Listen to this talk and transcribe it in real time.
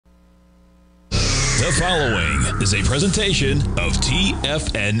The following is a presentation of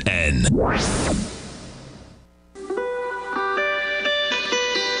TFNN.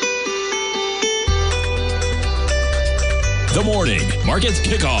 The Morning Market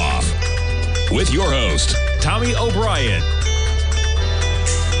Kickoff with your host, Tommy O'Brien.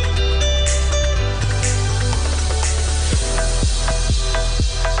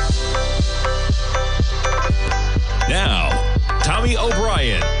 Now, Tommy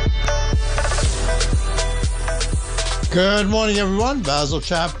O'Brien. Good morning, everyone. Basil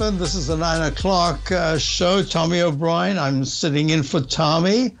Chapman. This is the 9 o'clock show. Tommy O'Brien. I'm sitting in for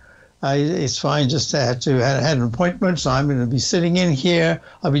Tommy. It's fine, just had an appointment, so I'm going to be sitting in here.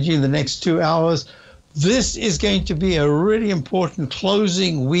 I'll be doing the next 2 hours. This is going to be a really important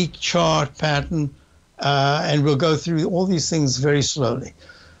closing week chart pattern, and we'll go through all these things very slowly.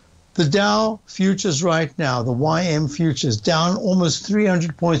 The Dow futures right now, the YM futures, down almost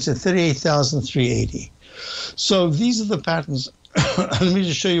 300 points at 38,380. So these are the patterns. Let me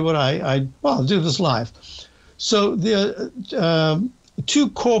just show you what I'll do this live. So there are two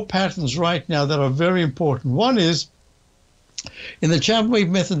core patterns right now that are very important. One is in the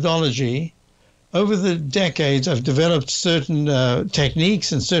Chapman methodology. Over the decades, I've developed certain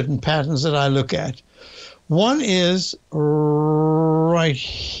techniques and certain patterns that I look at. One is right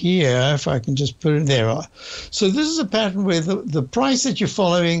here, if I can just put it there. So this is a pattern where the price that you're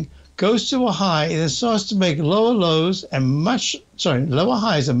following goes to a high and it starts to make lower highs and much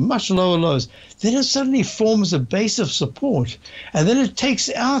lower lows. Then it suddenly forms a base of support. And then it takes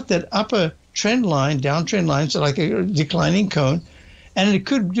out that upper trend line, downtrend line, so like a declining cone, and it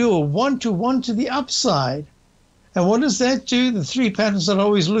could do a one-to-one to the upside. And what does that do? The three patterns that I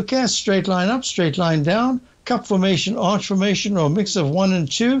always look at: straight line up, straight line down, cup formation, arch formation, or a mix of 1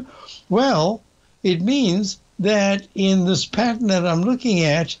 and 2. Well, it means that in this pattern that I'm looking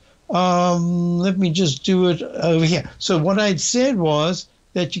at, let me just do it over here. So what I'd said was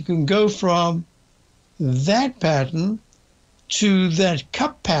that you can go from that pattern to that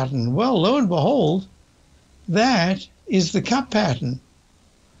cup pattern. Well, lo and behold, that is the cup pattern.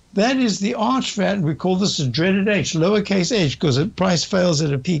 That is the arch pattern. We call this a dreaded H, lowercase h, because the price fails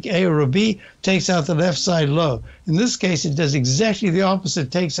at a peak A or a B, takes out the left side low. In this case, it does exactly the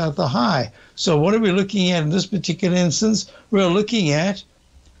opposite, takes out the high. So what are we looking at in this particular instance? We're looking at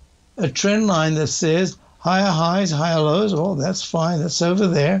a trend line that says higher highs, higher lows. Oh, that's fine. That's over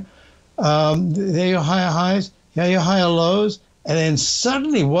there. There are your higher highs, here are your higher lows. And then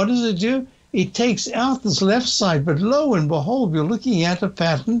suddenly, what does it do? It takes out this left side, but lo and behold, we're looking at a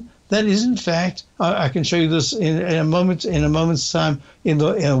pattern that is, in fact, I can show you this in a moment's time in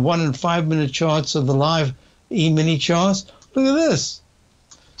the 1 and 5 minute charts of the live E-mini charts. Look at this.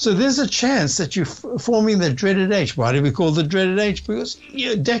 So there's a chance that you're forming the dreaded H. Why do we call it the dreaded H? Because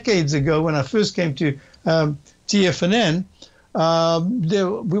decades ago, when I first came to TFNN,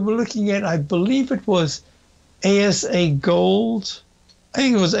 we were looking at, I believe it was ASA Gold. I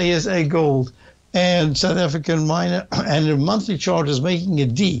think it was ASA Gold and South African Miner, and the monthly chart is making a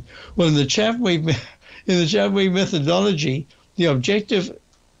D. Well, in the Chapman methodology, the objective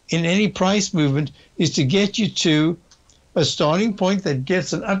in any price movement is to get you to a starting point that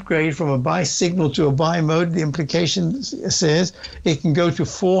gets an upgrade from a buy signal to a buy mode. The implication says it can go to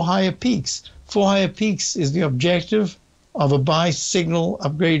 4 higher peaks. 4 higher peaks is the objective of a buy signal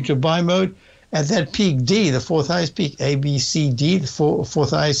upgrade to buy mode. At that peak D, the fourth highest peak, A, B, C, D, the fourth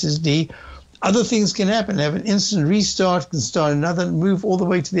highest is D, other things can happen. Have an instant restart, can start another move all the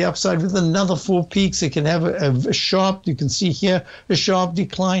way to the upside with another 4 peaks. It can have a sharp, you can see here, a sharp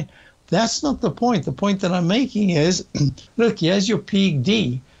decline. That's not the point. The point that I'm making is, look, here's your peak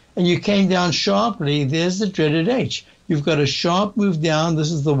D, and you came down sharply. There's the dreaded H. You've got a sharp move down.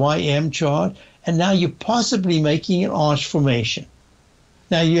 This is the YM chart, and now you're possibly making an arch formation.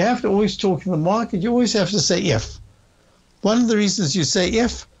 Now, you have to always talk in the market. You always have to say if. One of the reasons you say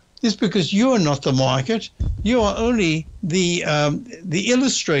if is because you are not the market. You are only the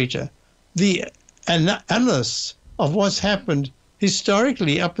illustrator, the analyst of what's happened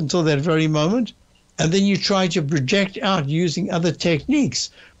historically up until that very moment. And then you try to project out using other techniques.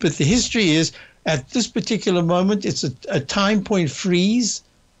 But the history is, at this particular moment, it's a time point freeze.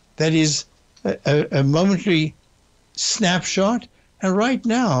 That is a momentary snapshot. And right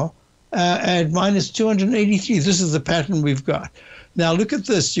now, at minus 283, this is the pattern we've got. Now look at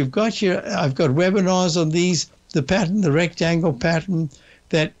this. You've got here, I've got webinars on these, the pattern, the rectangle pattern,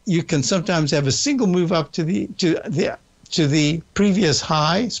 that you can sometimes have a single move up to the previous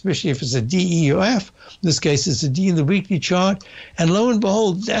high, especially if it's a D, E, or F. In this case, it's a D in the weekly chart. And lo and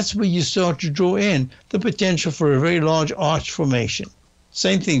behold, that's where you start to draw in the potential for a very large arch formation.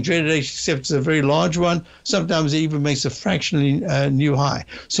 Same thing, traded except it's a very large one. Sometimes it even makes a fractionally new high.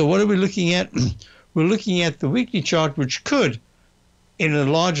 So what are we looking at? We're looking at the weekly chart, which could, in a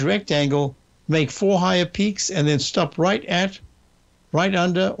large rectangle, make 4 higher peaks and then stop right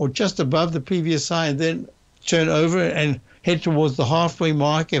under or just above the previous high, and then turn over and head towards the halfway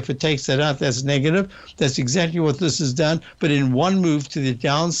mark. If it takes that out, that's negative. That's exactly what this has done. But in one move to the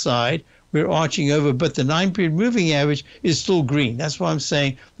downside, we're arching over. But the 9-period moving average is still green. That's why I'm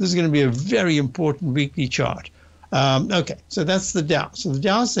saying this is going to be a very important weekly chart. Okay, so that's the Dow. So the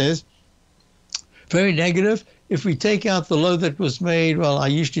Dow says very negative. If we take out the low that was made, well, I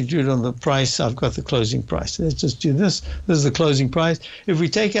usually do it on the price. I've got the closing price. Let's just do this. This is the closing price. If we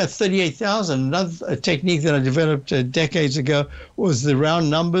take out 38,000, another technique that I developed decades ago was the round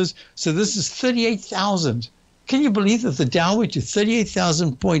numbers. So this is 38,000. Can you believe that the Dow went to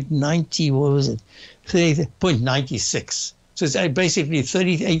 38,000.90? What was it? 38.96. So it's basically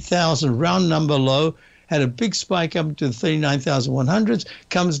 38,000 round number low. Had a big spike up to the 39,100s,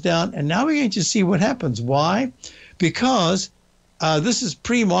 comes down, and now we're going to see what happens. Why? Because this is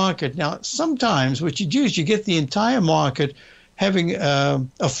pre-market. Now, sometimes what you do is you get the entire market having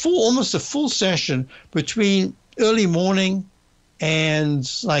almost a full session between early morning and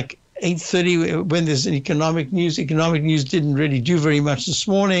like 8:30 when there's an economic news. Economic news didn't really do very much this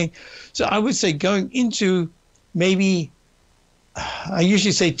morning. So I would say going into maybe, I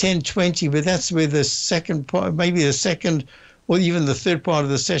usually say 10:20, but that's where the second part, maybe the second or even the third part of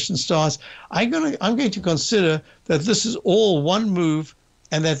the session starts. I'm going to consider that this is all one move,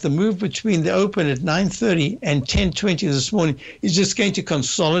 and that the move between the open at 9:30 and 10:20 this morning is just going to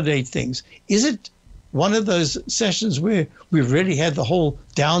consolidate things. Is it one of those sessions where we've already had the whole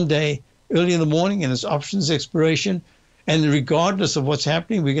down day early in the morning and it's options expiration, and regardless of what's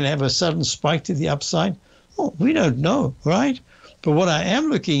happening, we're going to have a sudden spike to the upside? Well, we don't know, right? But what I am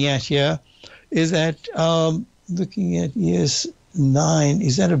looking at here is that looking at ES9,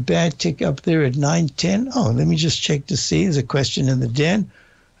 is that a bad tick up there at 910? Oh, let me just check to see. There's a question in the den.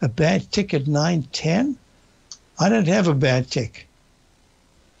 A bad tick at 910? I don't have a bad tick.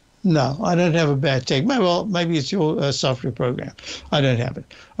 No, I don't have a bad tick. Well, maybe it's your software program. I don't have it.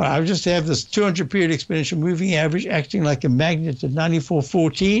 All right, I just have this 200-period exponential moving average acting like a magnet at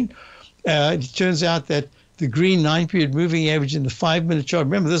 94.14. It turns out that the green 9-period moving average in the 5-minute chart.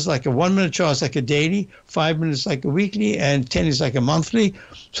 Remember, this is like a 1-minute chart. It's like a daily. 5 minutes like a weekly, and 10 is like a monthly.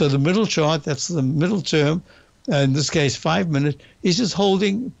 So the middle chart, that's the middle term, in this case 5-minute, is just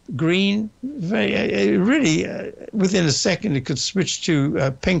holding green. Really, within a second, it could switch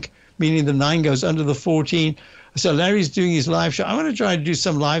to pink, meaning the 9 goes under the 14. So Larry's doing his live show. I'm going to try to do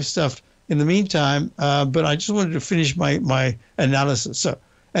some live stuff in the meantime, but I just wanted to finish my analysis. So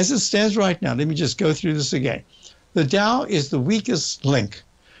as it stands right now, let me just go through this again. The Dow is the weakest link.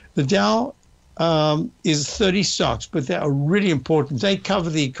 The Dow is 30 stocks, but they are really important. They cover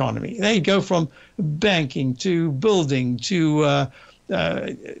the economy. They go from banking to building to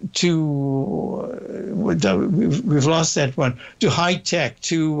we've lost that one, to high tech,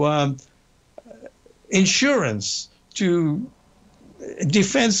 to insurance, to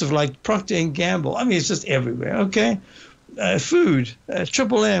defensive like Procter & Gamble. I mean, it's just everywhere, okay? Food,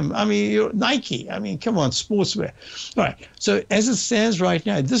 Triple M, I mean, Nike, I mean, come on, sportswear. All right, so as it stands right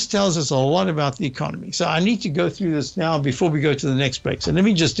now, this tells us a lot about the economy. So I need to go through this now before we go to the next break. So let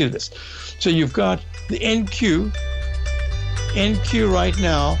me just do this. So you've got the NQ. NQ right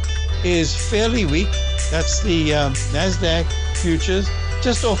now is fairly weak. That's the NASDAQ futures,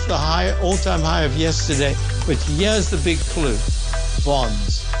 just off the high, all-time high of yesterday. But here's the big clue.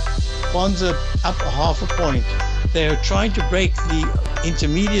 Bonds. Bonds are up 0.5 point. They are trying to break the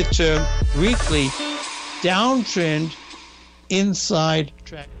intermediate term weekly downtrend inside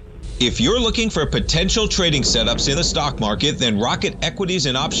track. If you're looking for potential trading setups in the stock market, then Rocket Equities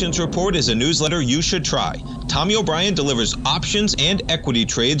and Options Report is a newsletter you should try. Tommy O'Brien delivers options and equity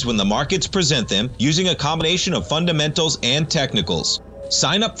trades when the markets present them, using a combination of fundamentals and technicals.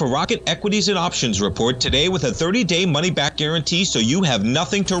 Sign up for Rocket Equities and Options Report today with a 30-day money-back guarantee, so you have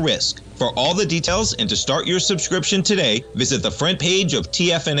nothing to risk. For all the details and to start your subscription today, visit the front page of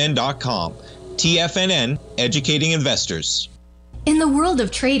TFNN.com. TFNN, educating investors. In the world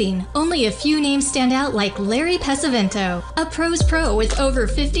of trading, only a few names stand out like Larry Pesavento. A pro's pro with over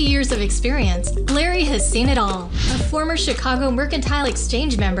 50 years of experience, Larry has seen it all. A former Chicago Mercantile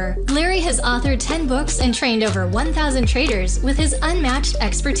Exchange member, Larry has authored 10 books and trained over 1,000 traders with his unmatched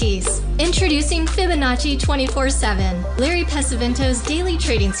expertise. Introducing Fibonacci 24/7, Larry Pesavento's daily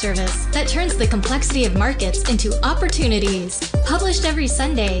trading service that turns the complexity of markets into opportunities. Published every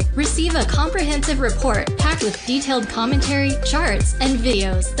Sunday, receive a comprehensive report packed with detailed commentary, charts, and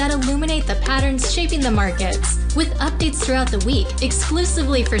videos that illuminate the patterns shaping the markets, with updates throughout the week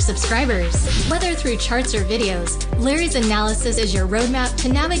exclusively for subscribers. Whether through charts or videos, Larry's analysis is your roadmap to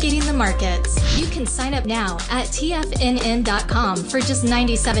navigating the markets. You can sign up now at TFNN.com for just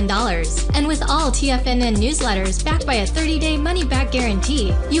 $97. And with all TFNN newsletters backed by a 30-day money-back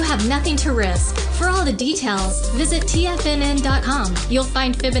guarantee, you have nothing to risk. For all the details, visit TFNN.com. You'll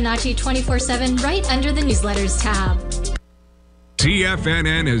find Fibonacci 24/7 right under the newsletters tab.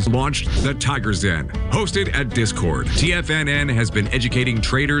 TFNN has launched the Tiger's Den. Hosted at Discord, TFNN has been educating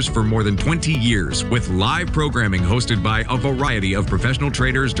traders for more than 20 years with live programming hosted by a variety of professional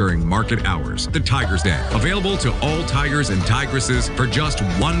traders during market hours. The Tiger's Den, available to all tigers and tigresses for just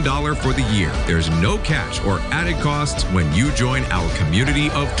 $1 for the year. There's no catch or added costs when you join our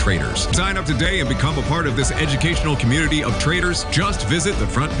community of traders. Sign up today and become a part of this educational community of traders. Just visit the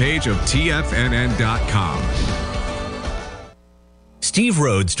front page of TFNN.com. Steve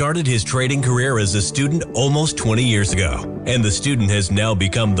Rhodes started his trading career as a student almost 20 years ago, and the student has now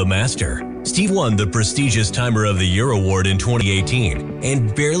become the master. Steve won the prestigious Timer of the Year award in 2018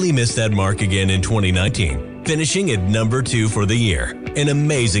 and barely missed that mark again in 2019, finishing at number 2 for the year. An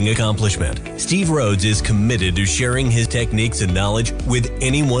amazing accomplishment. Steve Rhodes is committed to sharing his techniques and knowledge with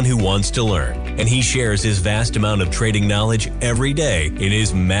anyone who wants to learn, and he shares his vast amount of trading knowledge every day in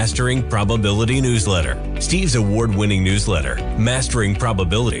his Mastering Probability newsletter. Steve's award-winning newsletter, Mastering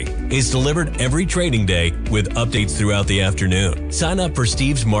Probability, is delivered every trading day with updates throughout the afternoon. Sign up for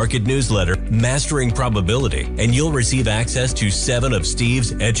Steve's market newsletter, Mastering Probability, and you'll receive access to 7 of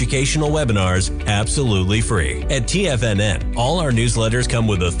Steve's educational webinars absolutely free. At TFNN, all our newsletters come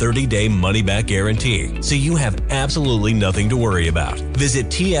with a 30-day money-back guarantee, so you have absolutely nothing to worry about.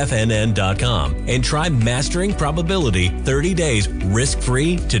 Visit TFNN.com and try Mastering Probability 30 days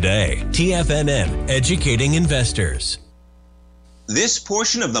risk-free today. TFNN, educating investors. This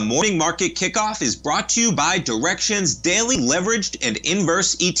portion of the Morning Market Kickoff is brought to you by Direxion's daily leveraged and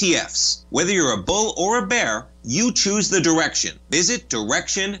inverse ETFs. Whether you're a bull or a bear, you choose the direction. Visit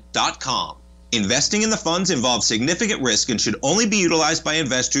Direxion.com. Investing in the funds involves significant risk and should only be utilized by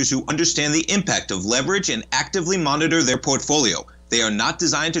investors who understand the impact of leverage and actively monitor their portfolio. They are not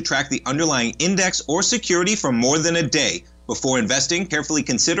designed to track the underlying index or security for more than a day. Before investing, carefully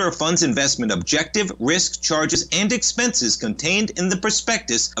consider a fund's investment objective, risk, charges, and expenses contained in the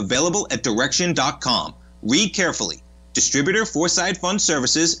prospectus available at Direxion.com. Read carefully. Distributor Foreside Fund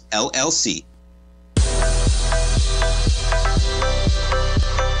Services, LLC.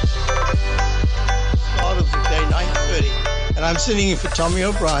 And I'm sitting in for Tommy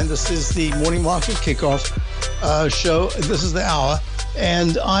O'Brien. This is the Morning Market Kickoff show. This is the hour.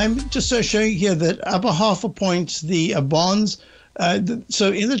 And I'm just showing here that up a half a point, the bonds.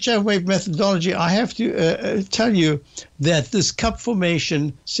 So in the Chapman wave methodology, I have to tell you that this cup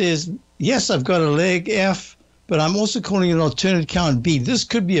formation says, yes, I've got a leg F, but I'm also calling it an alternate count B. This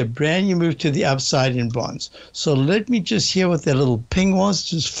could be a brand new move to the upside in bonds. So let me just hear what that little ping was.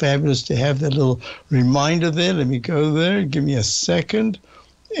 Just fabulous to have that little reminder there. Let me go there. Give me a second.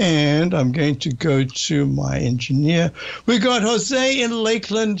 And I'm going to go to my engineer. We got Jose in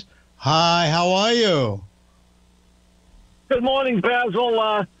Lakeland. Hi, how are you? Good morning,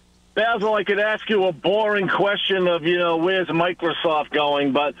 Basil. Basil, I could ask you a boring question of, where's Microsoft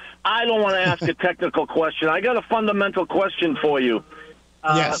going, but I don't want to ask a technical question. I got a fundamental question for you.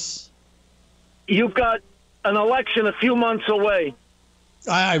 Yes. You've got an election a few months away.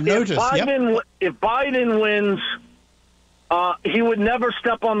 I've noticed, If Biden wins, he would never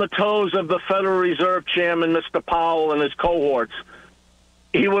step on the toes of the Federal Reserve Chairman, Mr. Powell, and his cohorts.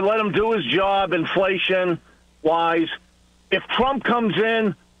 He would let him do his job, inflation-wise. If Trump comes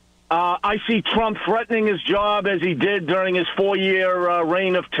in, I see Trump threatening his job as he did during his 4-year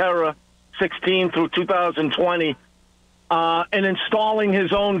reign of terror, 16 through 2020, and installing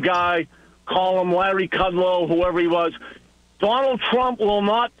his own guy, call him Larry Kudlow, whoever he was. Donald Trump will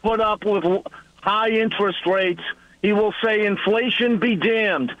not put up with high interest rates. He will say, inflation be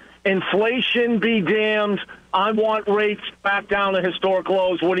damned. Inflation be damned. I want rates back down to historic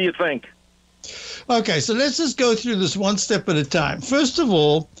lows. What do you think? Okay, so let's just go through this one step at a time. First of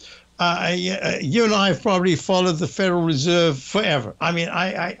all, you and I have probably followed the Federal Reserve forever. I mean,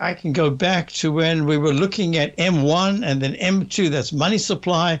 I can go back to when we were looking at M1 and then M2, that's money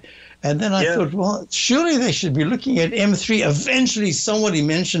supply. And then I thought, well, surely they should be looking at M3. Eventually, somebody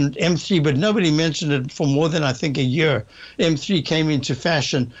mentioned M3, but nobody mentioned it for more than, I think, a year. M3 came into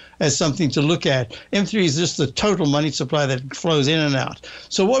fashion as something to look at. M3 is just the total money supply that flows in and out.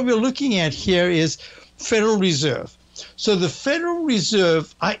 So what we're looking at here is Federal Reserve. So the Federal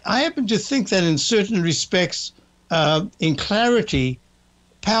Reserve, I happen to think that in certain respects, in clarity,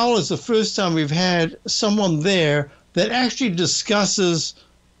 Powell is the first time we've had someone there that actually discusses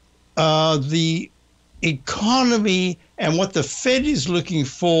the economy and what the Fed is looking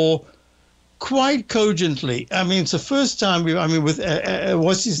for quite cogently. I mean, it's the first time with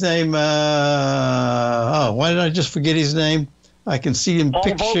what's his name? Why did I just forget his name? I can see him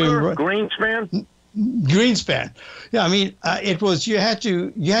picture Greenspan. Greenspan. Yeah, I mean, it was you had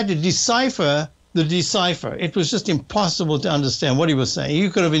to decipher the decipher. It was just impossible to understand what he was saying.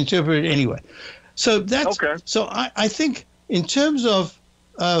 You could have interpreted it anyway. So that's okay. So I think in terms of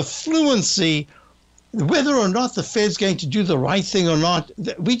fluency, whether or not the Fed's going to do the right thing or not,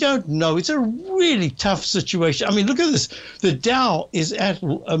 we don't know. It's a really tough situation. I mean, look at this. The Dow is at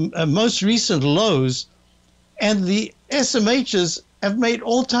most recent lows, and the SMHs have made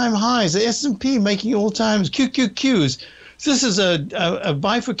all-time highs. The S&P making all-time QQQs. This is a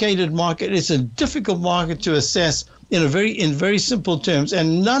bifurcated market. It's a difficult market to assess in very simple terms,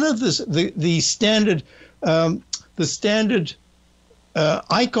 and none of this the standard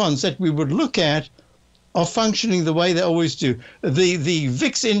icons that we would look at are functioning the way they always do. The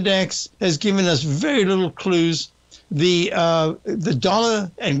VIX index has given us very little clues. The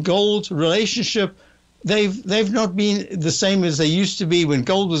dollar and gold relationship, they've not been the same as they used to be. When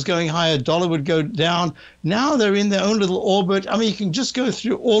gold was going higher, dollar would go down. Now they're in their own little orbit. I mean, you can just go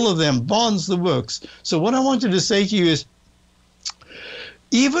through all of them, bonds, the works. So what I wanted to say to you is,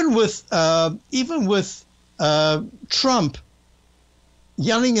 even with Trump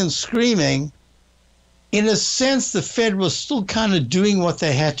yelling and screaming, in a sense, the Fed was still kind of doing what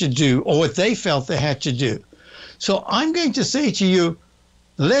they had to do, or what they felt they had to do. So I'm going to say to you,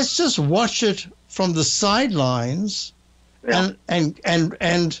 let's just watch it from the sidelines and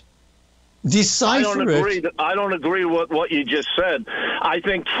decipher it. I don't agree with what you just said. I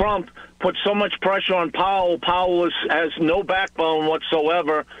think Trump put so much pressure on Powell. Powell has no backbone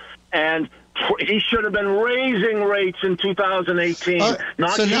whatsoever, and he should have been raising rates in 2018,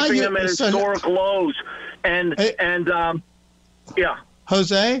 not keeping them at historic lows.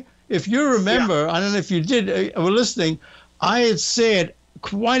 Jose, if you remember, I don't know if you did, were listening, I had said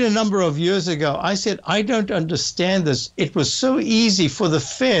quite a number of years ago, I said, I don't understand this. It was so easy for the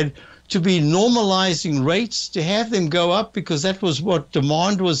Fed to be normalizing rates, to have them go up because that was what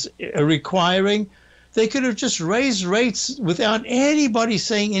demand was requiring. They could have just raised rates without anybody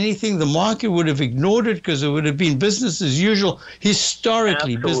saying anything. The market would have ignored it because it would have been business as usual,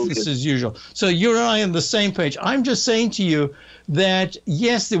 historically. Absolutely. Business as usual. So you and I are on the same page. I'm just saying to you that,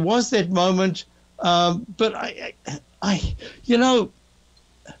 yes, there was that moment, but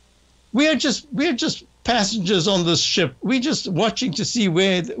we're just passengers on this ship. We're just watching to see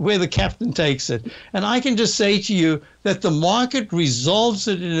where the captain takes it. And I can just say to you that the market resolves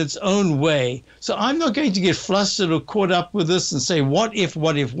it in its own way. So I'm not going to get flustered or caught up with this and say, what if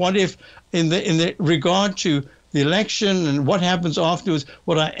in the regard to the election and what happens afterwards.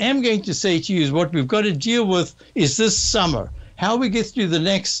 What I am going to say to you is what we've got to deal with is this summer. How we get through the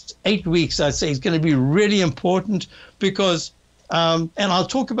next 8 weeks, I'd say, is going to be really important because and I'll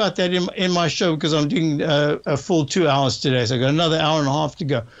talk about that in my show because I'm doing a full 2 hours today. So I've got another hour and a half to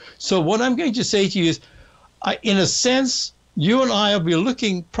go. So what I'm going to say to you is, in a sense, you and I will be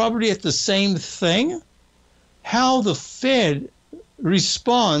looking probably at the same thing. How the Fed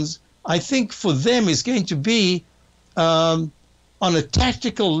responds, I think for them is going to be on a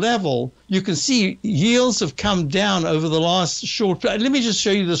tactical level. You can see yields have come down over the last short. Let me just show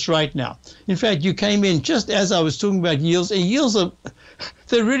you this right now. In fact, you came in just as I was talking about yields, and yields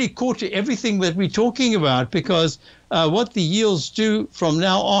they're really core to everything that we're talking about because what the yields do from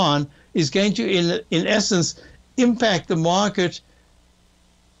now on is going to, in essence, impact the market.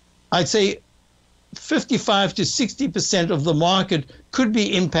 I'd say 55 to 60% of the market could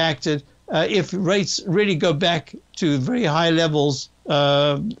be impacted if rates really go back to very high levels,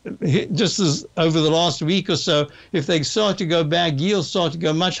 just as over the last week or so. If they start to go back, yields start to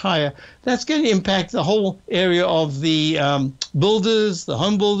go much higher, that's going to impact the whole area of the builders, the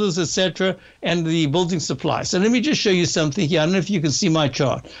home builders, etc., and the building supply. So let me just show you something here. I don't know if you can see my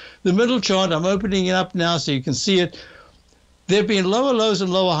chart. The middle chart, I'm opening it up now so you can see it. there have been lower lows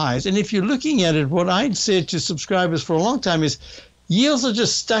and lower highs. And if you're looking at it, what I'd said to subscribers for a long time is yields are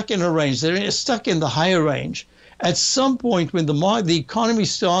just stuck in a range. They're stuck in the higher range. At some point when the economy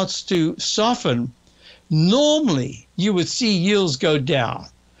starts to soften, normally you would see yields go down.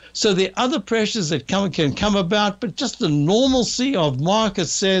 So there are other pressures that can come about, but just the normalcy of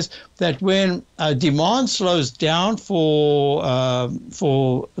markets says that when demand slows down for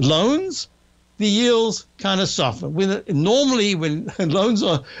loans, the yields kind of soften. Normally, when loans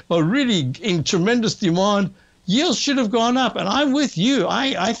are really in tremendous demand, yields should have gone up. And I'm with you.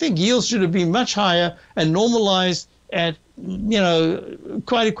 I think yields should have been much higher and normalized at,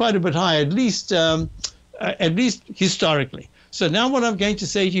 quite a bit higher, at least historically. So now what I'm going to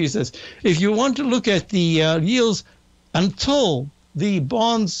say to you is this. If you want to look at the yields until the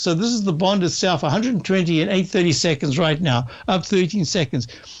bonds, so this is the bond itself, 120 and 830 seconds right now, up 13 seconds.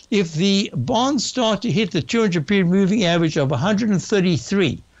 If the bonds start to hit the 200-period moving average of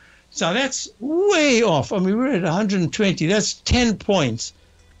 133, so that's way off. I mean, we're at 120. That's 10 points.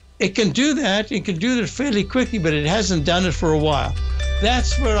 It can do that. It can do that fairly quickly, but it hasn't done it for a while.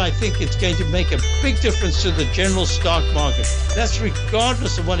 That's where I think it's going to make a big difference to the general stock market. That's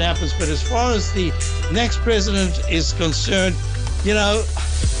regardless of what happens. But as far as the next president is concerned,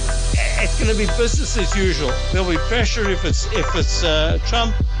 it's going to be business as usual. There'll be pressure if it's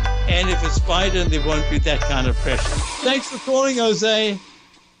Trump, and if it's Biden, there won't be that kind of pressure. Thanks for calling, Jose.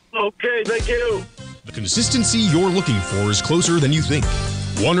 Okay, thank you. The consistency you're looking for is closer than you think.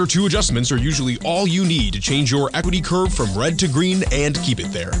 One or two adjustments are usually all you need to change your equity curve from red to green and keep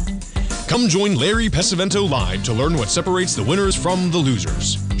it there. Come join Larry Pesavento live to learn what separates the winners from the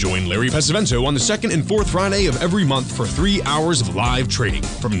losers. Join Larry Pesavento on the second and fourth Friday of every month for 3 hours of live trading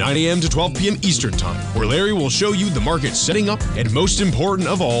from 9 a.m. to 12 p.m. Eastern Time, where Larry will show you the market setting up and, most important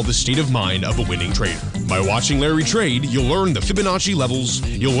of all, the state of mind of a winning trader. By watching Larry trade, you'll learn the Fibonacci levels,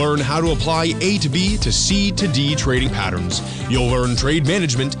 you'll learn how to apply A to B to C to D trading patterns, you'll learn trade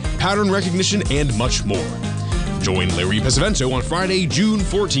management, pattern recognition, and much more. Join Larry Pesavento on Friday, June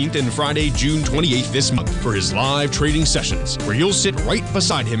 14th and Friday, June 28th this month for his live trading sessions, where you'll sit right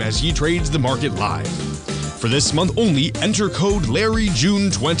beside him as he trades the market live. For this month only, enter code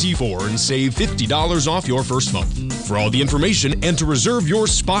LarryJune24 and save $50 off your first month. For all the information and to reserve your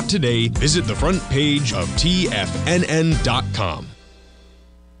spot today, visit the front page of TFNN.com.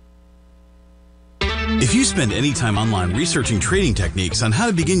 If you spend any time online researching trading techniques on how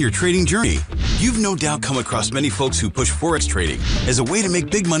to begin your trading journey, you've no doubt come across many folks who push Forex trading as a way to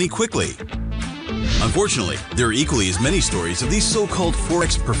make big money quickly. Unfortunately, there are equally as many stories of these so-called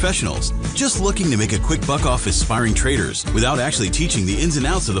Forex professionals just looking to make a quick buck off aspiring traders without actually teaching the ins and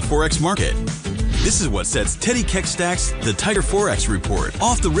outs of the Forex market. This is what sets Teddy Keckstack's The Tiger Forex Report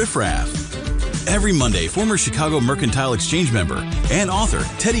off the riffraff. Every Monday, former Chicago Mercantile Exchange member and author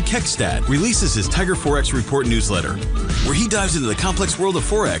Teddy Keckstack releases his Tiger Forex Report newsletter, where he dives into the complex world of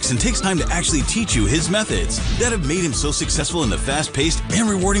Forex and takes time to actually teach you his methods that have made him so successful in the fast-paced and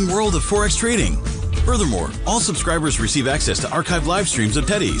rewarding world of Forex trading. Furthermore, all subscribers receive access to archived live streams of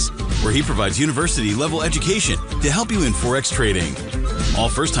Teddy's, where he provides university-level education to help you in Forex trading. All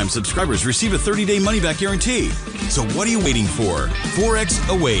first-time subscribers receive a 30-day money-back guarantee. So what are you waiting for? Forex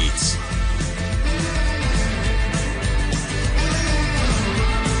awaits.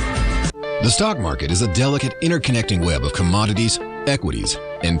 The stock market is a delicate, interconnecting web of commodities, equities,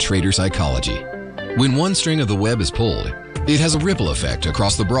 and trader psychology. When one string of the web is pulled, it has a ripple effect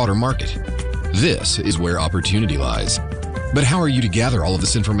across the broader market. This is where opportunity lies. But how are you to gather all of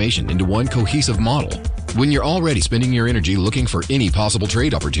this information into one cohesive model when you're already spending your energy looking for any possible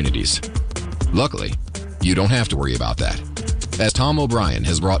trade opportunities? Luckily, you don't have to worry about that, as Tom O'Brien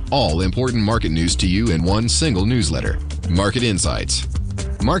has brought all important market news to you in one single newsletter, Market Insights.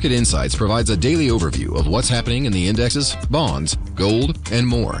 Market Insights provides a daily overview of what's happening in the indexes, bonds, gold, and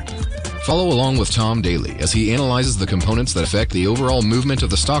more. Follow along with Tom daily as he analyzes the components that affect the overall movement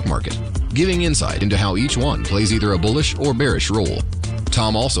of the stock market, giving insight into how each one plays either a bullish or bearish role.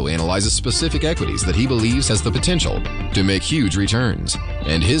 Tom also analyzes specific equities that he believes has the potential to make huge returns,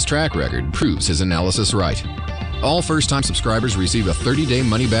 and his track record proves his analysis right. All first-time subscribers receive a 30-day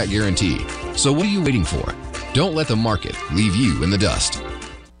money-back guarantee. So what are you waiting for? Don't let the market leave you in the dust.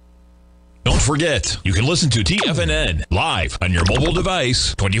 Don't forget, you can listen to TFNN live on your mobile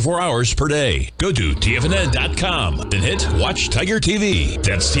device 24 hours per day. Go to TFNN.com, then hit Watch Tiger TV.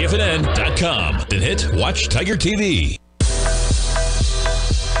 That's TFNN.com, then hit Watch Tiger TV.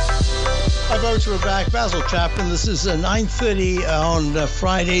 Hi folks, we're back. Basil Chapman. This is 9:30 on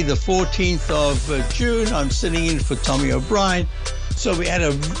Friday, the 14th of June. I'm sitting in for Tommy O'Brien. So we had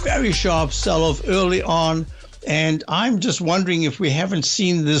a very sharp sell-off early on. And I'm just wondering if we haven't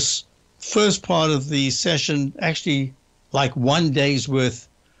seen this first part of the session actually like 1 day's worth,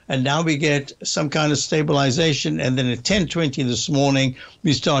 and now we get some kind of stabilization, and then at 10:20 this morning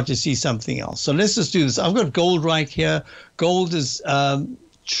we start to see something else. So let's just do this. I've got gold right here. Gold is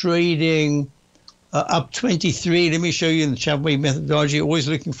trading up 23. Let me show you in the Chapman methodology, always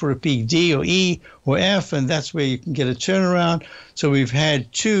looking for a peak D or E or F, and that's where you can get a turnaround. So we've had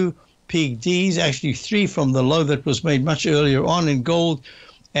 2 peak Ds, actually 3 from the low that was made much earlier on in gold.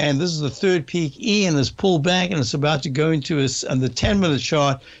 And this is the 3rd peak E, and it's pulled back, and it's about to go into on the 10-minute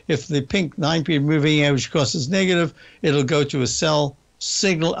chart. If the pink 9-period moving average crosses negative, it'll go to a sell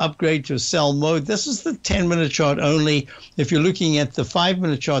signal, upgrade to a sell mode. This is the 10-minute chart only. If you're looking at the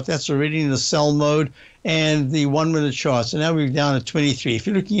 5-minute chart, that's already in the sell mode, and the 1-minute chart. So now we're down at 23. If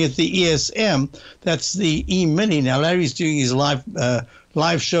you're looking at the ESM, that's the E-mini. Now Larry's doing his live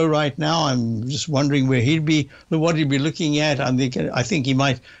show right now. I'm just wondering what he'd be looking at. I think he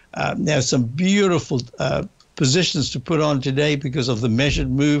might have some beautiful positions to put on today because of the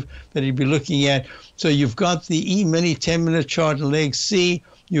measured move that he'd be looking at. So you've got the E-mini 10-minute chart in leg C.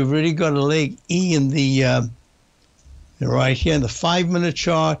 You've already got a leg E in the right here in the 5-minute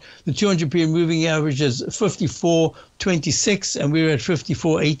chart. The 200-period moving average is 54.26, and we're at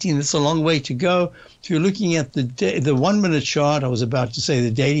 54.18. That's a long way to go. If you're looking at the 1-minute chart, I was about to say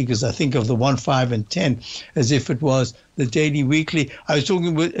the daily because I think of the 1, 5, and 10 as if it was the daily weekly. I was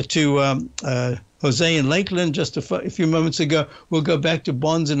talking to Jose in Lakeland just a few moments ago. We'll go back to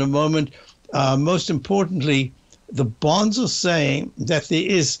bonds in a moment. Most importantly, the bonds are saying that there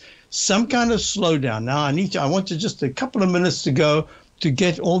is some kind of slowdown. Now, I want to just a couple of minutes to go to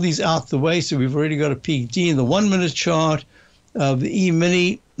get all these out the way. So we've already got a peak D in the 1-minute chart. The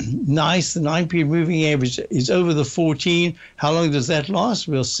E-mini, nice. The 9-period moving average is over the 14. How long does that last?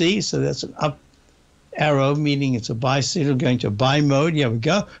 We'll see. So that's an up arrow, meaning it's a buy signal going to a buy mode. Here we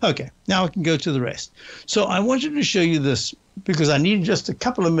go. Okay, now I can go to the rest. So I wanted to show you this because I need just a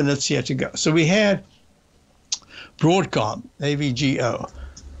couple of minutes here to go. So we had Broadcom, AVGO.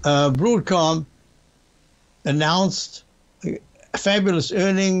 Broadcom announced fabulous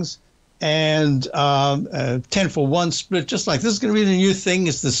earnings and 10-for-1 split, just like this is going to be the new thing,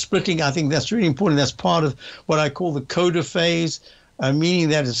 is the splitting. I think that's really important. That's part of what I call the coda phase, meaning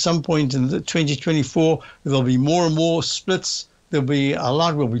that at some point in the 2024, there'll be more and more splits. There'll be a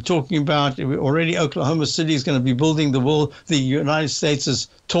lot we'll be talking about. Already Oklahoma City is going to be building the United States'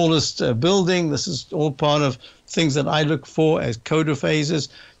 tallest building. This is all part of things that I look for as coda phases.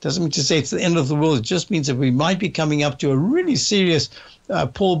 Doesn't mean to say it's the end of the world. It just means that we might be coming up to a really serious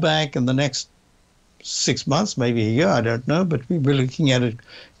pullback in the next 6 months, maybe a year, I don't know, but we're looking at it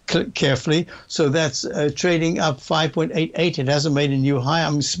carefully. So that's trading up 5.88. It hasn't made a new high.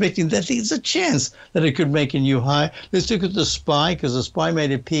 I'm expecting that there's a chance that it could make a new high. Let's look at the SPY, because the SPY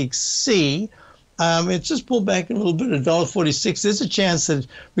made a peak C. It's just pulled back a little bit, $1.46. There's a chance that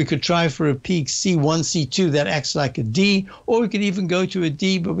we could try for a peak C1, C2 that acts like a D, or we could even go to a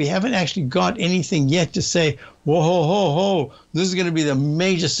D, but we haven't actually got anything yet to say, whoa, ho, ho, ho, this is going to be the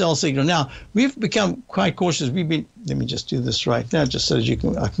major sell signal. Now, we've become quite cautious. Let me just do this right now, just so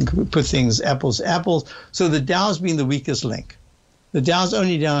that I can put things apples to apples. So the Dow's been the weakest link. The Dow's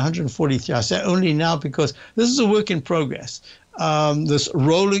only down 143. I say only now because this is a work in progress. This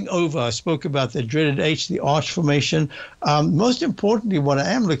rolling over, I spoke about the dreaded H, the arch formation. Most importantly, what I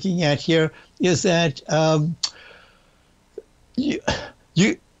am looking at here is that you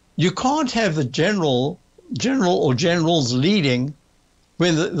can't have the general or generals leading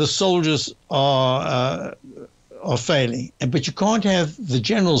when the soldiers are failing, but you can't have the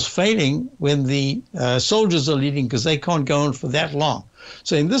generals failing when the soldiers are leading, because they can't go on for that long.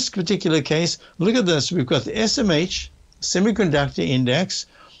 So in this particular case, look at this. We've got the SMH semiconductor index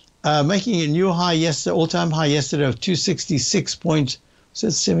making a new high yesterday, all-time high yesterday of 268.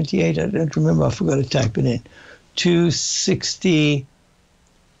 I don't remember. I forgot to type it in.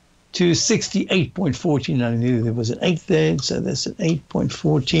 268.14. I knew there was an 8 there, so that's an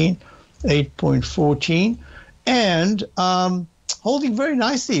 8.14. 8.14. And holding very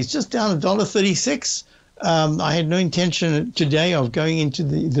nicely. It's just down $1.36. I had no intention today of going into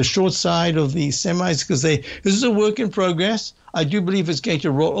the short side of the semis because this is a work in progress. I do believe it's going to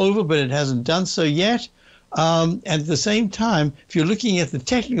roll over, but it hasn't done so yet. And at the same time, if you're looking at the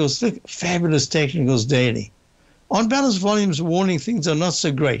technicals, look, fabulous technicals daily. On balance volumes, warning, things are not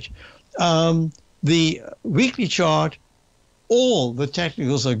so great. The weekly chart, all the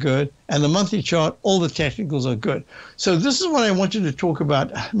technicals are good, and the monthly chart, all the technicals are good. So this is what I wanted to talk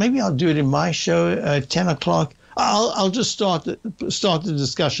about. Maybe I'll do it in my show at 10 o'clock. I'll just start the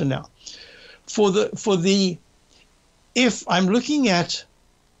discussion now. For the if I'm looking at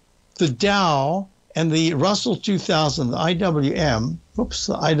the Dow and the Russell 2000, the IWM,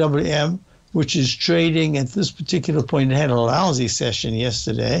 which is trading at this particular point, it had a lousy session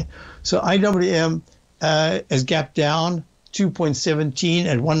yesterday. So IWM has gapped down 2.17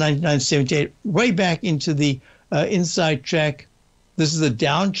 at 199.78, way back into the inside track. This is the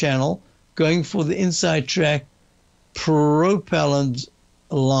down channel going for the inside track propellant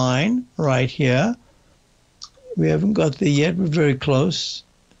line right here. We haven't got there yet. We're very close.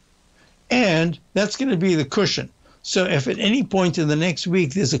 And that's going to be the cushion. So if at any point in the next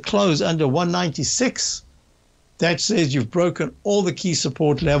week there's a close under 196, that says you've broken all the key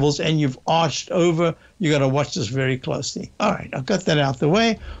support levels and you've arched over. You got to watch this very closely. All right, I've got that out the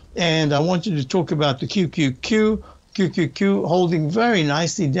way. And I wanted to talk about the QQQ. QQQ holding very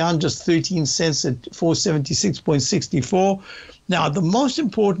nicely down just 13 cents at 476.64. Now, the most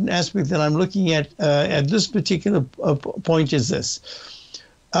important aspect that I'm looking at this particular point is this.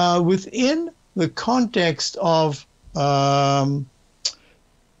 Within the context of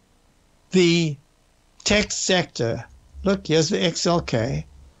the tech sector, look, here's the XLK.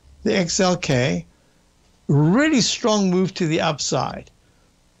 The XLK, really strong move to the upside.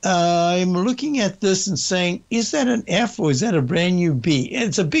 I'm looking at this and saying, is that an F or is that a brand new B?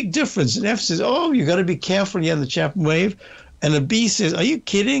 It's a big difference. An F says, oh, you got to be careful here in the Chapman wave. And a B says, are you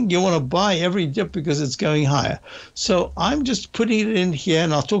kidding? You want to buy every dip because it's going higher. So I'm just putting it in here,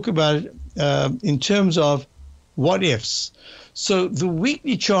 and I'll talk about it in terms of what ifs. So the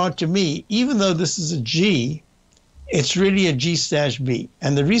weekly chart to me, even though this is a G, it's really a G/B.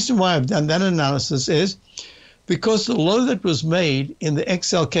 And the reason why I've done that analysis is because the low that was made in the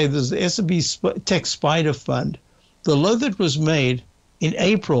XLK, there's the S&P Tech Spider Fund, the low that was made in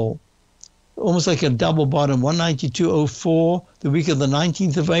April, almost like a double bottom, 192.04 the week of the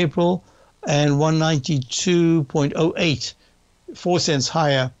 19th of April, and 192.08, 4 cents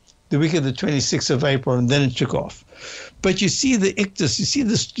higher the week of the 26th of April, and then it took off. But you see the ictus, you see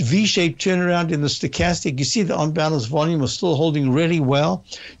this V-shaped turnaround in the stochastic, you see the on-balance volume was still holding really well.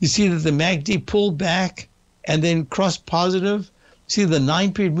 You see that the MACD pulled back and then crossed positive. See the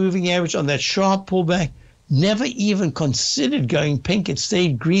 9-period moving average on that sharp pullback, never even considered going pink. It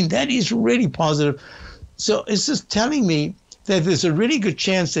stayed green. That is really positive. So it's just telling me that there's a really good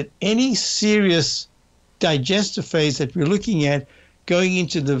chance that any serious digestive phase that we're looking at going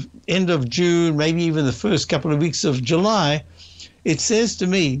into the end of June, maybe even the first couple of weeks of July, it says to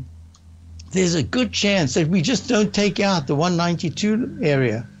me there's a good chance that we just don't take out the 192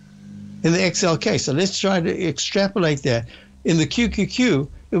 area in the XLK. So let's try to extrapolate that. In the QQQ,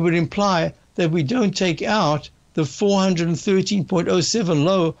 it would imply that we don't take out the 413.07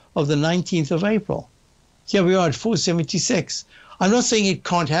 low of the 19th of April. Here we are at 476. I'm not saying it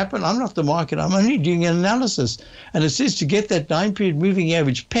can't happen. I'm not the market. I'm only doing an analysis. And it says to get that 9-period moving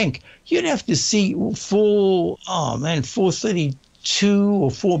average pink, you'd have to see 432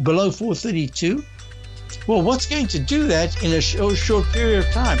 or below 432. Well, what's going to do that in a short period of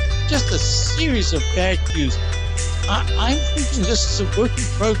time? Just a series of bad news. I'm thinking this is a work in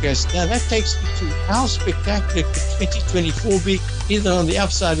progress. Now, that takes me to how spectacular could 2024 be, either on the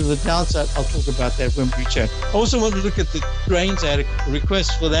upside or the downside. I'll talk about that when we chat. I also want to look at the grains. I had a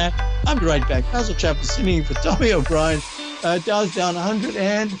request for that. I'll be right back. Basil Chapman sitting in for Tommy O'Brien. Dow's down 100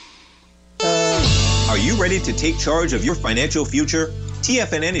 and... Are you ready to take charge of your financial future?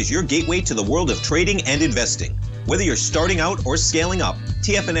 TFNN is your gateway to the world of trading and investing. Whether you're starting out or scaling up,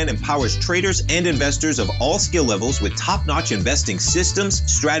 TFNN empowers traders and investors of all skill levels with top-notch investing systems,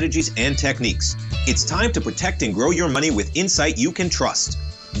 strategies, and techniques. It's time to protect and grow your money with insight you can trust.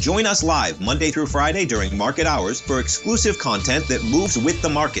 Join us live Monday through Friday during market hours for exclusive content that moves with the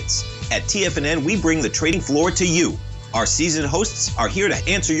markets. At TFNN, we bring the trading floor to you. Our seasoned hosts are here to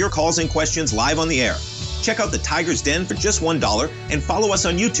answer your calls and questions live on the air. Check out the Tiger's Den for just $1 and follow us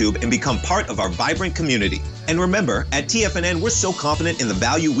on YouTube and become part of our vibrant community. And remember, at TFNN, we're so confident in the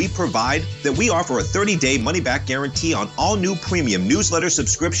value we provide that we offer a 30-day money-back guarantee on all new premium newsletter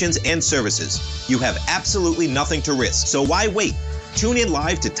subscriptions and services. You have absolutely nothing to risk, so why wait? Tune in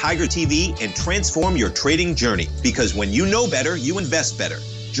live to Tiger TV and transform your trading journey, because when you know better, you invest better.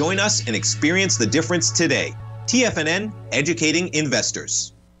 Join us and experience the difference today. TFNN, educating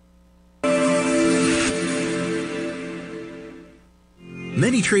investors.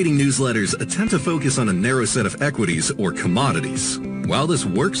 Many trading newsletters attempt to focus on a narrow set of equities or commodities. While this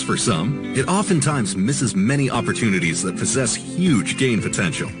works for some, it oftentimes misses many opportunities that possess huge gain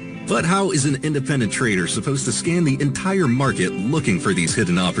potential. But how is an independent trader supposed to scan the entire market looking for these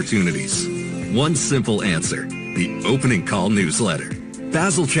hidden opportunities? One simple answer: the Opening Call newsletter.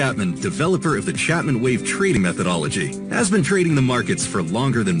 Basil Chapman, developer of the Chapman Wave trading methodology, has been trading the markets for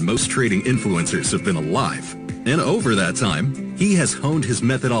longer than most trading influencers have been alive. And over that time, he has honed his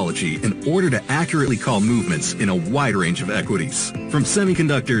methodology in order to accurately call movements in a wide range of equities, from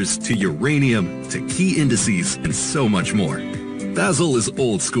semiconductors to uranium to key indices and so much more. Basil is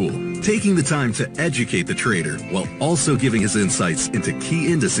old school, taking the time to educate the trader while also giving his insights into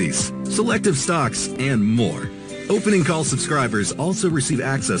key indices, selective stocks, and more. Opening call subscribers also receive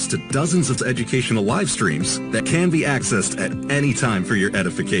access to dozens of educational live streams that can be accessed at any time for your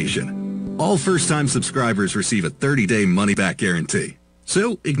edification. All first-time subscribers receive a 30-day money-back guarantee.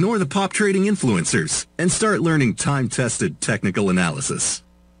 So ignore the pop trading influencers and start learning time-tested technical analysis.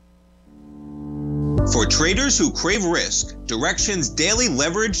 For traders who crave risk, Direxion's daily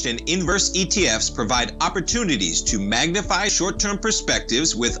leveraged and inverse ETFs provide opportunities to magnify short-term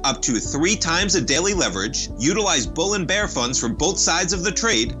perspectives with up to 3 times a daily leverage, utilize bull and bear funds from both sides of the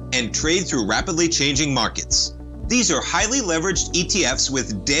trade, and trade through rapidly changing markets. These are highly leveraged ETFs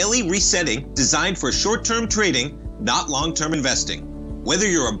with daily resetting designed for short-term trading, not long-term investing. Whether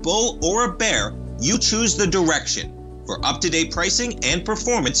you're a bull or a bear, you choose the Direxion. For up-to-date pricing and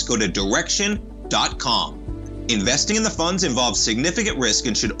performance, go to Direxion.com. Investing in the funds involves significant risk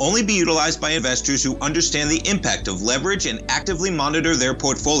and should only be utilized by investors who understand the impact of leverage and actively monitor their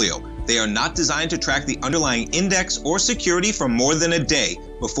portfolio. They are not designed to track the underlying index or security for more than a day.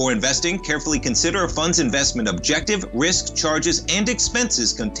 Before investing, carefully consider a fund's investment objective, risk, charges, and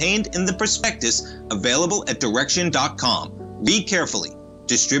expenses contained in the prospectus available at Direxion.com. Read carefully.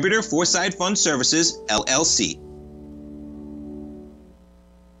 Distributor Foreside Fund Services, LLC.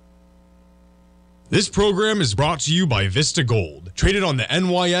 This program is brought to you by Vista Gold, traded on the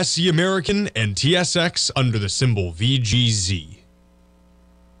NYSE American and TSX under the symbol VGZ.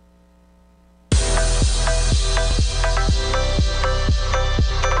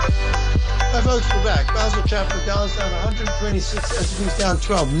 Hi folks, we're back. Basil Chapman, Dow's down 126, S&P's down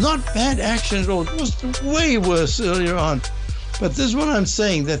 12. Not bad action at all. It was way worse earlier on. But this is what I'm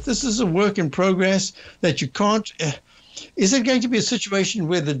saying, that this is a work in progress, that you can't... Is it going to be a situation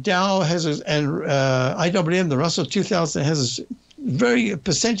where the Dow has and IWM, the Russell 2000, has a very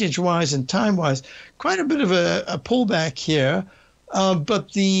percentage-wise and time-wise quite a bit of a pullback here,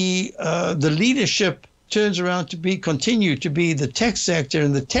 but the leadership turns around to continue to be the tech sector,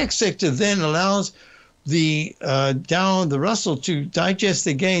 and the tech sector then allows the Dow and the Russell to digest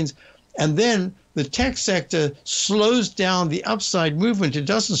the gains, and then the tech sector slows down the upside movement. It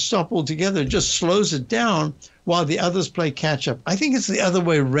doesn't stop altogether; it just slows it down while the others play catch up. I think it's the other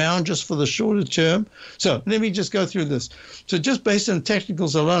way around, just for the shorter term. So let me just go through this. So just based on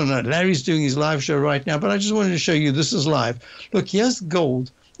technicals alone, Larry's doing his live show right now, but I just wanted to show you this is live. Look, here's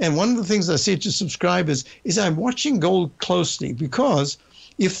gold. And one of the things I said to subscribers is I'm watching gold closely, because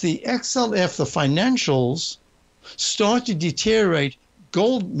if the XLF, the financials, start to deteriorate,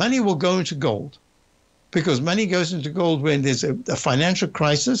 gold, money will go into gold, because money goes into gold when there's a financial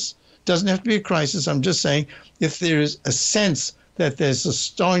crisis. Doesn't have to be a crisis. I'm just saying if there is a sense that there's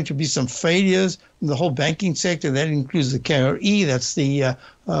starting to be some failures in the whole banking sector, that includes the KRE, that's the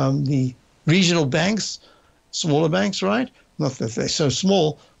regional banks, smaller banks, right? Not that they're so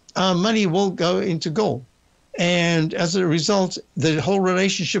small. Money will go into gold. And as a result, the whole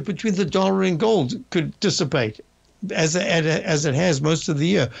relationship between the dollar and gold could dissipate as it has most of the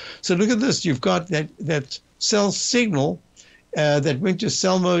year. So look at this. You've got that sell signal that went to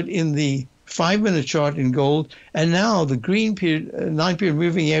sell mode in the 5-minute chart in gold, and now the green period, 9-period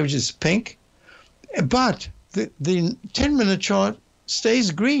moving average is pink, but the 10-minute chart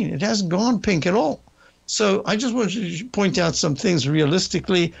stays green. It hasn't gone pink at all. So I just wanted to point out some things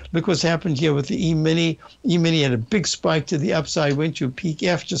realistically. Look what's happened here with the E-mini. E-mini had a big spike to the upside, went to a peak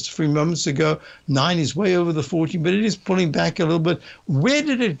F just a few moments ago. 9 is way over the 40, but it is pulling back a little bit. Where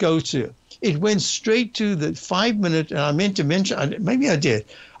did it go to? It went straight to the 5-minute, and I meant to mention, maybe I did.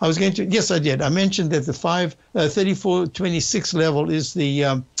 Yes, I did. I mentioned that the 34.26 level is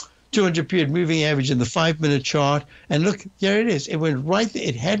the 200-period moving average in the 5-minute chart. And look, there it is. It went right there.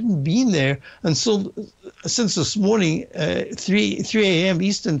 It hadn't been there since this morning, 3 a.m.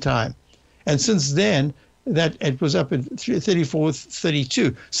 Eastern time. And since then, that it was up at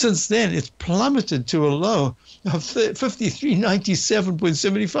 34.32. Since then, it's plummeted to a low of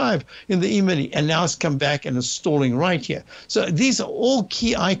 53.97.75 in the E-mini, and now it's come back and is stalling right here. So these are all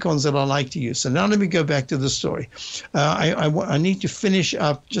key icons that I like to use. So now let me go back to the story. I need to finish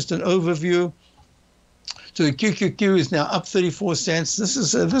up just an overview. So the QQQ is now up 34 cents. This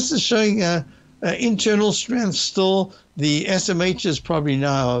is showing Internal strength still. The SMH is probably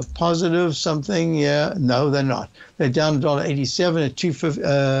now positive something. Yeah, no, they're not. They're down $1.87 at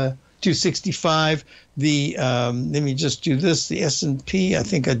 265. The let me just do this. The S&P. I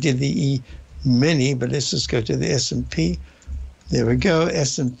think I did the E-mini, but let's just go to the S&P. There we go.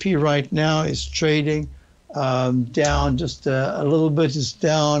 S&P right now is trading down just a little bit. It's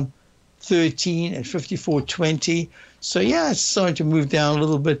down 13 at 54.20. So, yeah, it's starting to move down a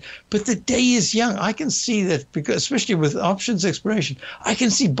little bit. But the day is young. I can see that, because especially with options expiration, I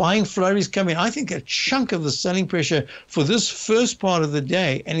can see buying flurries coming. I think a chunk of the selling pressure for this first part of the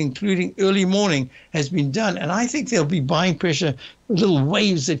day, and including early morning, has been done. And I think there'll be buying pressure, little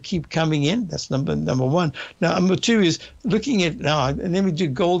waves that keep coming in. That's number one. Now, number two is looking at now, and then we do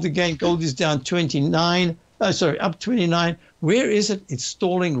gold again. Gold is down 29. Up 29. Where is it? It's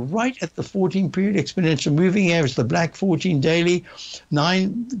stalling right at the 14-period exponential moving average, the black 14 daily,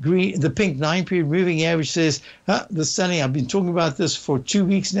 the pink 9-period moving average says the selling. I've been talking about this for 2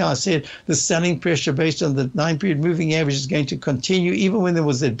 weeks now. I said the selling pressure based on the 9-period moving average is going to continue, even when there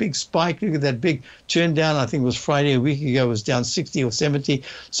was that big spike. Look at that big turn down. I think it was Friday a week ago. It was down 60 or 70.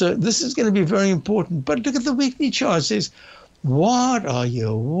 So this is going to be very important. But look at the weekly chart. It says, what are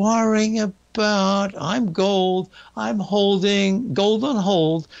you worrying about? I'm gold. I'm holding gold on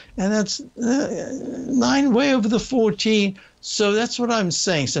hold, and that's 9 way over the 14. So that's what I'm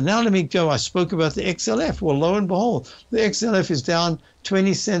saying. So now let me go. I spoke about the XLF. Well, lo and behold, the XLF is down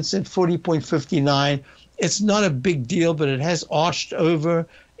 20 cents at 40.59. It's not a big deal, but it has arched over.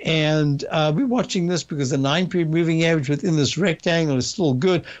 And we're watching this because the 9-period moving average within this rectangle is still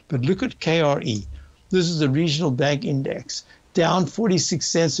good. But look at KRE. This is the regional bank index, down 46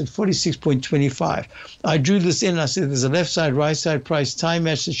 cents at 46.25. I drew this in. I said there's a left side, right side price time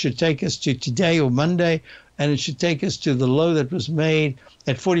match that should take us to today or Monday, and it should take us to the low that was made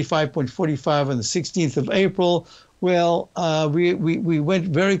at 45.45 on the 16th of April. Well, we went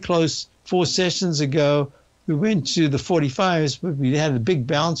very close 4 sessions ago. We went to the 45s, but we had a big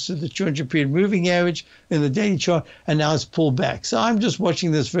bounce to the 200-period moving average in the daily chart, and now it's pulled back. So I'm just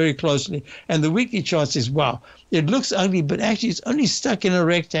watching this very closely. And the weekly chart says, wow, it looks ugly, but actually it's only stuck in a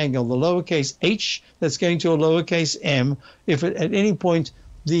rectangle, the lowercase h that's going to a lowercase m. If at any point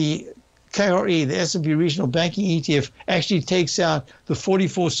the KRE, the S&P Regional Banking ETF, actually takes out the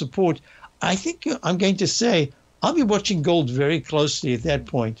 44 support, I think I'm going to say I'll be watching gold very closely at that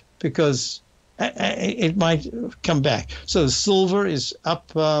point, because it might come back. So the silver is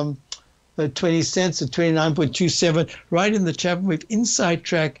up 20 cents at 29.27, right in the Chapman Wave inside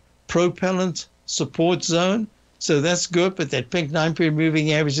track propellant support zone. So that's good, but that pink 9-period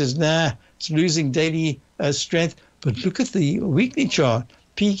moving average is, it's losing daily strength. But look at the weekly chart.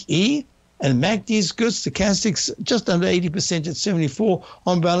 Peak E and MACD is good. Stochastics just under 80% at 74.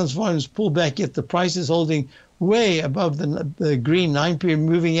 On balance volumes pulled back, yet the price is holding way above the green 9-period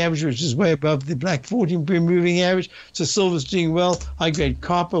moving average, which is way above the black 14-period moving average. So silver's doing well. High-grade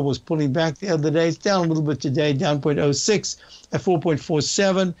copper was pulling back the other day. It's down a little bit today, down 0.06 at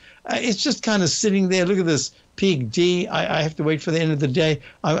 4.47. It's just kind of sitting there. Look at this peak D. I have to wait for the end of the day.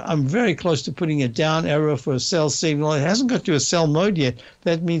 I'm very close to putting a down arrow for a sell signal. It hasn't got to a sell mode yet.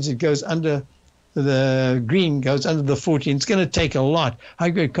 That means it goes under the green, goes under the 14. It's going to take a lot.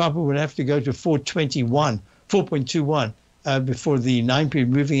 High-grade copper would have to go to 4.21 before the 9-period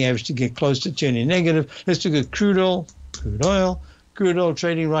moving average to get close to turning negative. Let's look at crude oil. Crude oil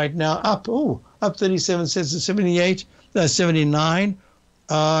trading right now up 37 cents to 79.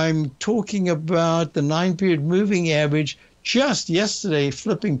 I'm talking about the 9-period moving average just yesterday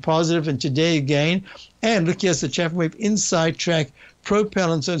flipping positive, and today again. And look, here's the Chapman Wave inside track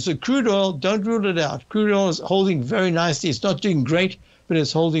propellant zone. So crude oil, don't rule it out. Crude oil is holding very nicely. It's not doing great, but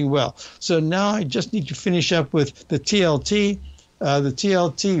it's holding well. So now I just need to finish up with the TLT. The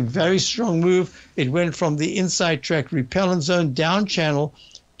TLT, very strong move. It went from the inside track repellent zone down channel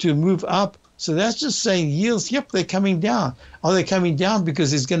to move up. So that's just saying yields, yep, they're coming down. Are they coming down because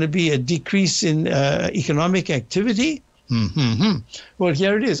there's going to be a decrease in economic activity? Well,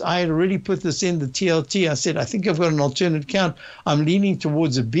 here it is. I had already put this in the TLT. I said, I think I've got an alternate count. I'm leaning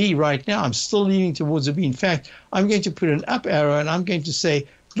towards a B right now. I'm still leaning towards a B. In fact, I'm going to put an up arrow, and I'm going to say,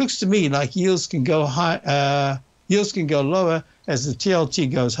 looks to me like yields can go high, yields can go lower as the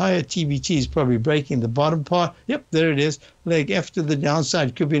TLT goes higher. TBT is probably breaking the bottom part. Yep, there it is. Leg F to the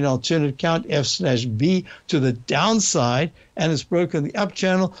downside could be an alternate count, F/B to the downside, and it's broken the up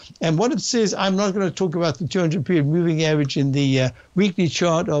channel. And what it says, I'm not going to talk about the 200-period moving average in the weekly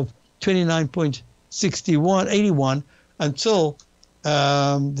chart of 29.81 until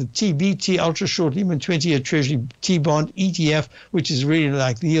the TBT, Ultra Short Lehman 20-year Treasury T-bond ETF, which is really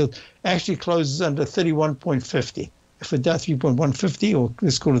like the yield, actually closes under 31.50. If it does 3.150, or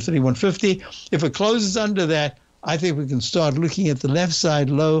let's call it 31.50, if it closes under that, I think we can start looking at the left side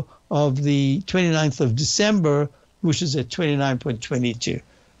low of the 29th of December, which is at 29.22.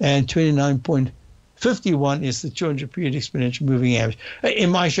 And 29.51 is the 200 period exponential moving average.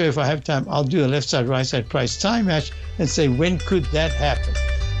 In my show, if I have time, I'll do a left side, right side price time match and say, when could that happen?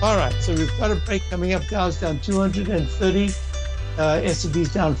 All right, so we've got a break coming up. Dow's down 230,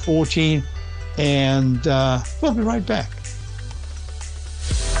 S&P's down 14, and we'll be right back.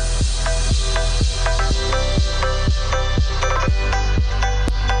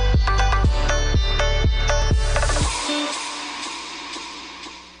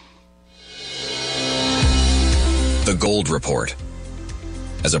 The Gold Report.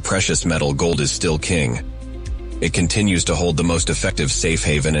 As a precious metal, gold is still king. It continues to hold the most effective safe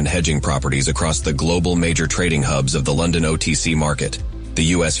haven and hedging properties across the global major trading hubs of the London OTC market, the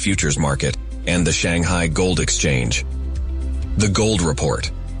U.S. futures market, and the Shanghai Gold Exchange. The Gold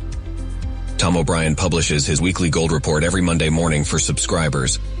Report. Tom O'Brien publishes his weekly gold report every Monday morning for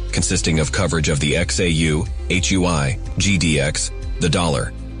subscribers, consisting of coverage of the XAU, HUI, GDX, the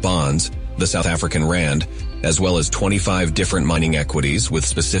dollar, bonds, the South African rand, as well as 25 different mining equities with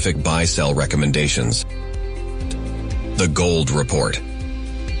specific buy-sell recommendations. The Gold Report.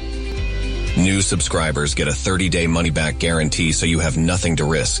 New subscribers get a 30-day money-back guarantee, so you have nothing to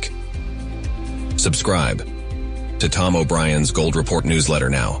risk. Subscribe to Tom O'Brien's Gold Report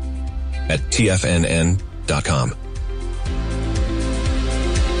newsletter now at TFNN.com.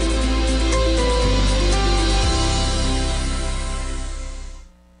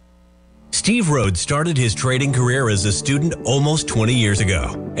 Steve Rhodes started his trading career as a student almost 20 years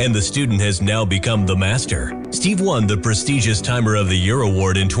ago, and the student has now become the master. Steve won the prestigious Timer of the Year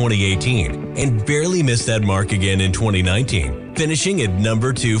award in 2018 and barely missed that mark again in 2019, finishing at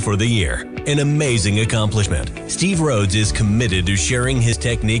number 2 for the year. An amazing accomplishment. Steve Rhodes is committed to sharing his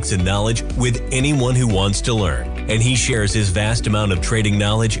techniques and knowledge with anyone who wants to learn, and he shares his vast amount of trading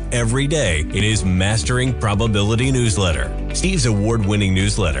knowledge every day in his Mastering Probability newsletter. Steve's award-winning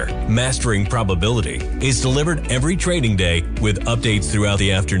newsletter, Mastering Probability, is delivered every trading day with updates throughout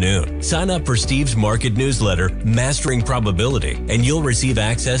the afternoon. Sign up for Steve's market newsletter, Mastering Probability, and you'll receive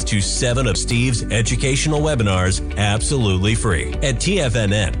access to 7 of Steve's educational webinars absolutely free. At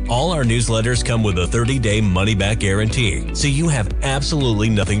TFNN, all our newsletters come with a 30-day money-back guarantee, so you have absolutely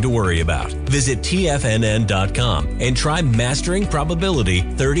nothing to worry about. Visit TFNN.com and try Mastering Probability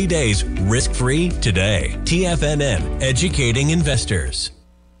 30 days risk-free today. TFNN, educating investors.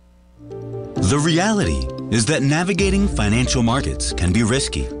 The reality is that navigating financial markets can be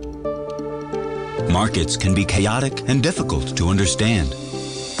risky. Markets can be chaotic and difficult to understand.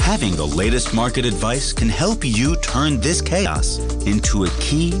 Having the latest market advice can help you turn this chaos into a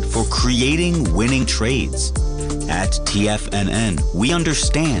key for creating winning trades. At TFNN, we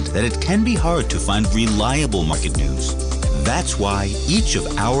understand that it can be hard to find reliable market news. That's why each of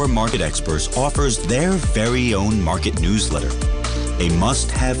our market experts offers their very own market newsletter, a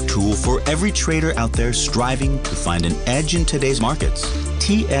must-have tool for every trader out there striving to find an edge in today's markets.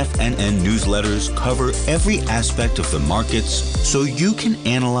 TFNN newsletters cover every aspect of the markets so you can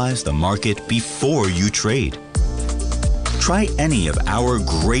analyze the market before you trade. Try any of our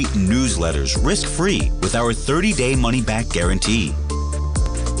great newsletters risk-free with our 30-day money-back guarantee.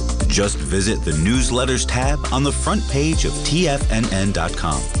 Just visit the Newsletters tab on the front page of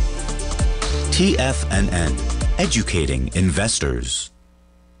TFNN.com. TFNN, educating investors.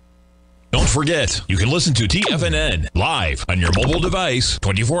 Don't forget, you can listen to TFNN live on your mobile device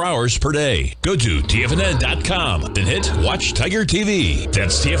 24 hours per day. Go to TFNN.com, then hit Watch Tiger TV.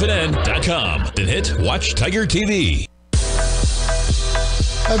 That's TFNN.com, then hit Watch Tiger TV.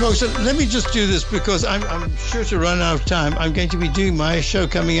 Hi, folks. So let me just do this because I'm sure to run out of time. I'm going to be doing my show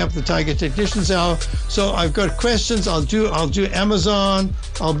coming up, the Tiger Technicians Hour. So I've got questions. I'll do Amazon.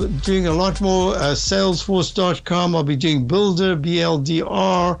 I'll be doing a lot more Salesforce.com. I'll be doing Builder,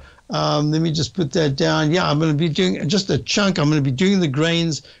 BLDR. Let me just put that down. Yeah, I'm going to be doing just a chunk. I'm going to be doing the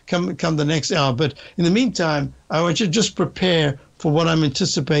grains come the next hour. But in the meantime, I want you to just prepare for what I'm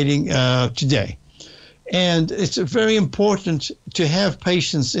anticipating today. And it's very important to have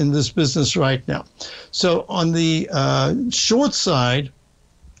patience in this business right now. So on the short side,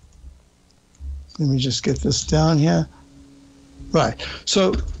 let me just get this down here. Right.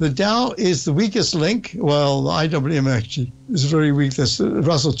 So the Dow is the weakest link. Well, the IWM actually is very weak. That's the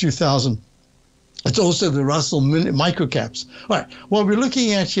Russell 2000. It's also the Russell microcaps. All right. What we're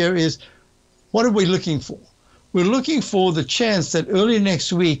looking at here is, what are we looking for? we're looking for the chance that early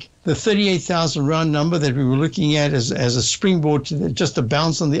next week, the 38,000 round number that we were looking at as a springboard to just a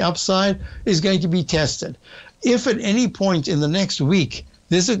bounce on the upside is going to be tested. If at any point in the next week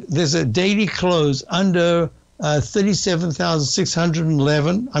there's a daily close under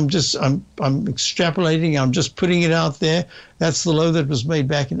 37,611. I'm extrapolating. I'm just putting it out there. That's the low that was made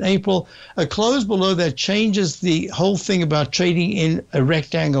back in April. A close below that changes the whole thing about trading in a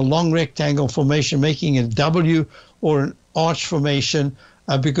rectangle, long rectangle formation, making a W or an arch formation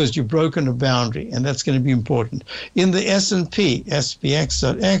because you've broken a boundary, and that's going to be important. In the S&P,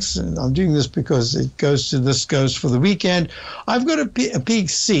 SPX.X, and I'm doing this because this goes for the weekend, I've got a peak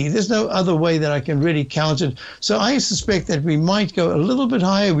C. There's no other way that I can really count it. So I suspect that we might go a little bit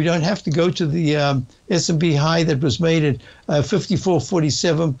higher. We don't have to go to the S&P high that was made at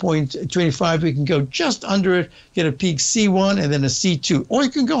 5447.25. We can go just under it, get a peak C1 and then a C2. Or you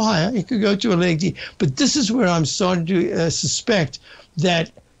can go higher. You could go to a leg D. But this is where I'm starting to suspect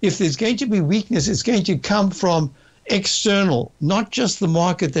that if there's going to be weakness, it's going to come from external, not just the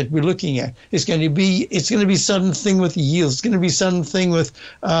market that we're looking at. It's going to be sudden thing with the yields. It's going to be sudden thing with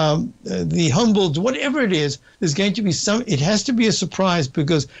the humbled, whatever it is. There's going to be it has to be a surprise,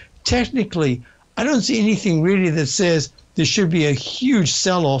 because technically I don't see anything really that says there should be a huge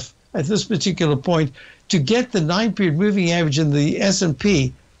sell-off at this particular point. To get the 9-period moving average in the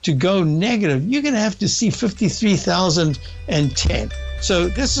S&P to go negative, you're going to have to see 53,010.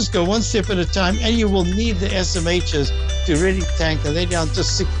 So let's just go one step at a time, and you will need the SMHs to really tank, and they're down to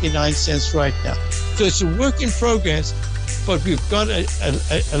 69 cents right now. So it's a work in progress, but we've got a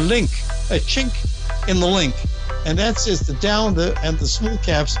link, a chink in the link, and that says the Dow and the small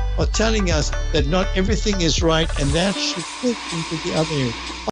caps are telling us that not everything is right, and that should fit into the other area.